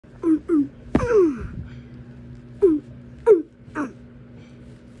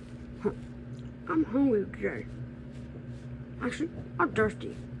Okay. Actually, I'm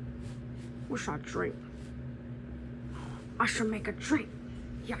thirsty. What should I drink? I should make a drink.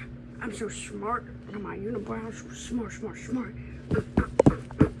 Yeah, I'm so smart. I got my unibrow. I'm so smart.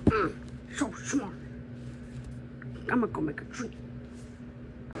 So smart. I'm gonna go make a drink.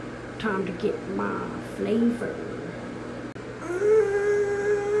 Time to get my flavor.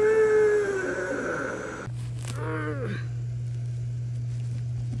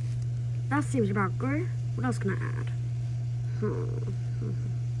 That seems about good. What else can I add? I'm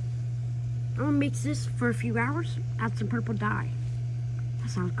gonna mix this for a few hours. Add some purple dye. That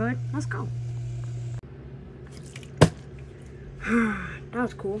sounds good. Let's go. That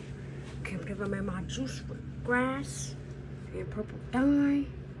was cool. Okay, I'm gonna make my juice with grass and purple dye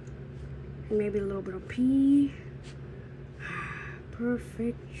and maybe a little bit of pea.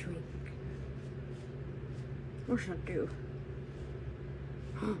 Perfect drink. What should I do?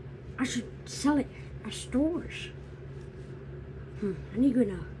 I should sell it at stores. I need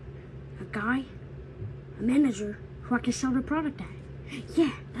a guy, a manager who I can sell the product at.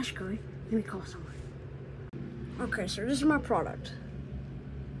 Yeah, that's good. Let me call someone. Okay, so this is my product.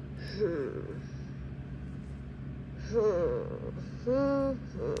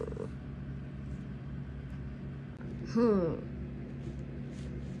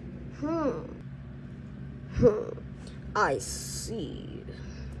 I see.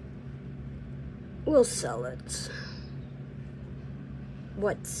 We'll sell it.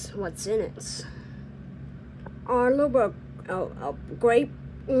 What's in it? A little bit of grape.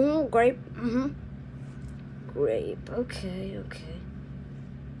 Grape. Grape. Okay.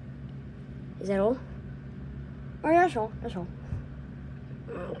 Is that all? Oh, yeah, that's all.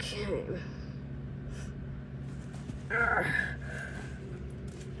 Okay.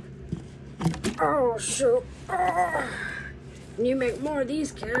 Oh, shoot. You make more of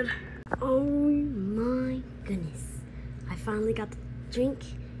these, kid. Oh my goodness. I finally got the drink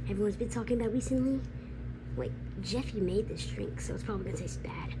everyone's been talking about recently. Wait, Jeffy made this drink, so it's probably gonna taste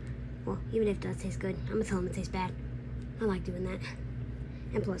bad. Well, even if it does taste good, I'm gonna tell him it tastes bad. I like doing that.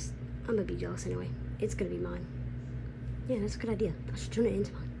 And plus, I'm gonna be jealous anyway. It's gonna be mine. Yeah, that's a good idea. I should turn it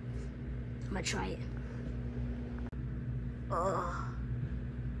into mine. I'm gonna try it. Oh,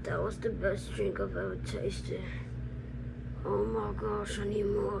 that was the best drink I've ever tasted. Oh my gosh, I need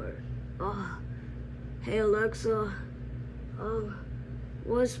more. Oh, hey Alexa,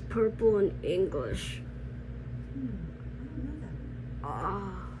 what's purple in English?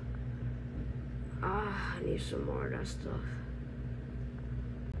 I need some more of that stuff.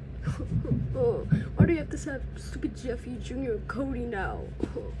 Why do you have to have stupid Jeffy Jr. and Cody now?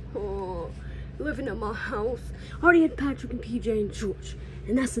 Living at my house. I already had Patrick and PJ and George,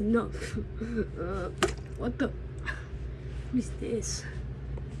 and that's enough. What the? What is this?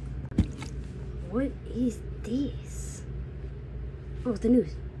 What is this? Oh, it's the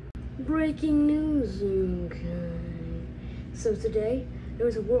news. Breaking news. Okay. So today, there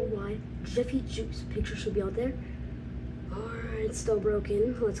was a worldwide Jeffy Juice. Picture should be out there. Alright, it's still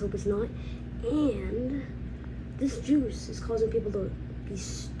broken. Let's hope it's not. And this juice is causing people to be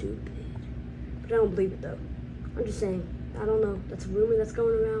stupid. But I don't believe it though. I'm just saying. I don't know. That's a rumor that's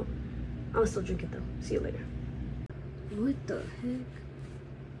going around. I'll still drink it though. See you later. What the heck?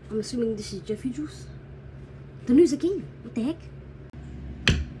 I'm assuming this is Jeffy Juice. The news again. What the heck?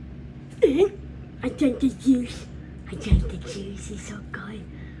 I drank the juice. It's so good.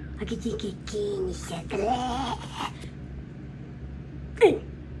 I could drink it again. It's so good.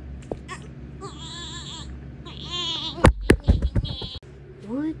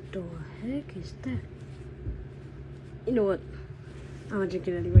 What the heck is that? You know what? I'm gonna drink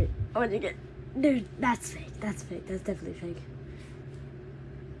it anyway. I'm gonna drink it. Dude, that's fake. That's fake. That's definitely fake.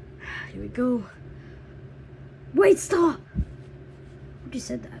 Here we go. Wait, stop! Who just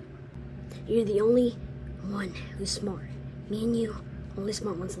said that? You're the only one who's smart. Me and you, only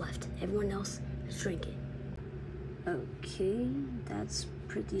smart ones left. Everyone else is drinking. Okay, that's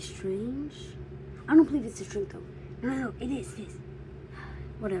pretty strange. I don't believe it's a drink though. No, it is.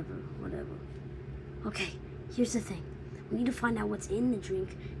 Whatever. Okay, here's the thing. We need to find out what's in the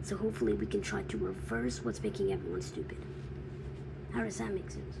drink, so hopefully we can try to reverse what's making everyone stupid. How does that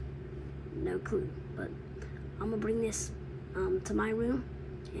make sense? No clue, but I'm gonna bring this to my room,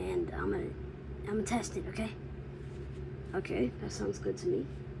 and I'm gonna test it, okay? Okay, that sounds good to me.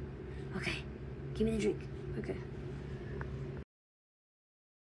 Okay, give me the drink. Okay.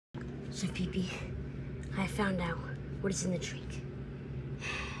 So, Pee-Pee, I found out what is in the drink.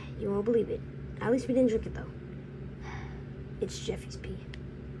 You won't believe it. At least we didn't drink it, though. It's Jeffy's pee.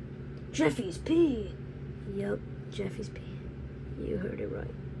 Jeffy's pee! Yup, Jeffy's pee. You heard it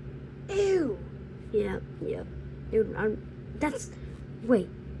right. Ew! Yeah. Dude, wait,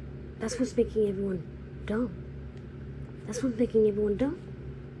 that's what's making everyone dumb. That's what's making everyone dumb.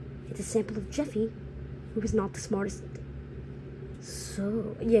 It's a sample of Jeffy, who was not the smartest.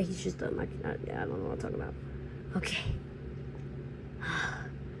 So, yeah, he's just dumb. I don't know what I'm talking about. Okay.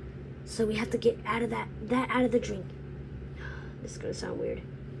 So we have to get out of that out of the drink. This is gonna sound weird.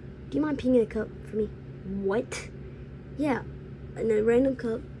 Do you mind peeing in a cup for me? What? Yeah, in a random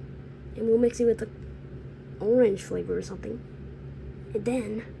cup, and we'll mix it with the orange flavor or something. And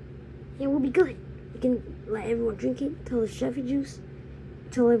then, yeah, we'll be good. We can let everyone drink it, tell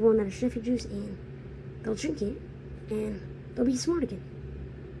everyone that it's Jeffy Juice, and they'll drink it, and they'll be smart again.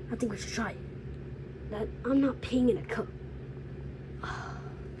 I think we should try it. I'm not peeing in a cup.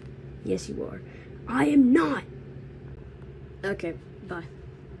 Yes, you are. I am not. Okay, bye.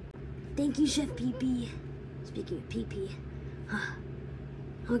 Thank you, Chef Pee-Pee. Speaking of Pee-Pee, I'm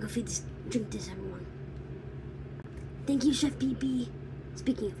gonna go drink this, everyone. Thank you, Chef Pee-Pee.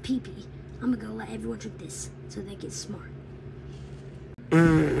 Speaking of Pee-Pee, I'm gonna go let everyone drink this so they get smart.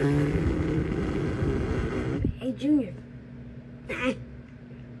 Hey, Junior.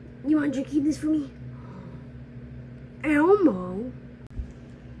 You wanna keep this for me? Elmo?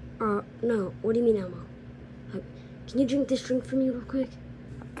 No. What do you mean, Elmo? Can you drink this drink for me real quick?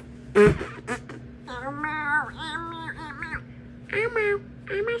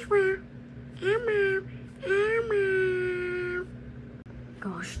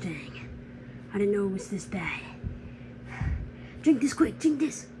 Gosh dang. I didn't know it was this bad. Drink this quick, drink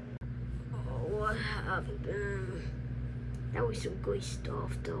this. Oh, what happened? That was some good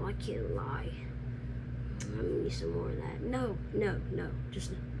stuff though, I can't lie. I'm gonna need some more of that. No,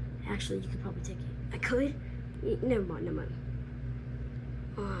 just no. Actually, you could probably take it. I could? Never mind.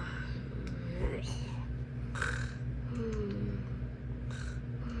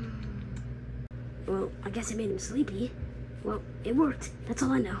 Well, I guess it made him sleepy. Well, it worked. That's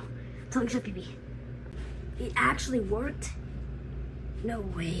all I know. Tell him Chef Pee-Pee. It actually worked? No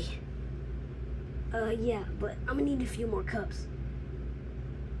way. Yeah, but I'm gonna need a few more cups.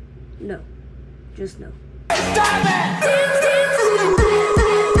 No. Just no.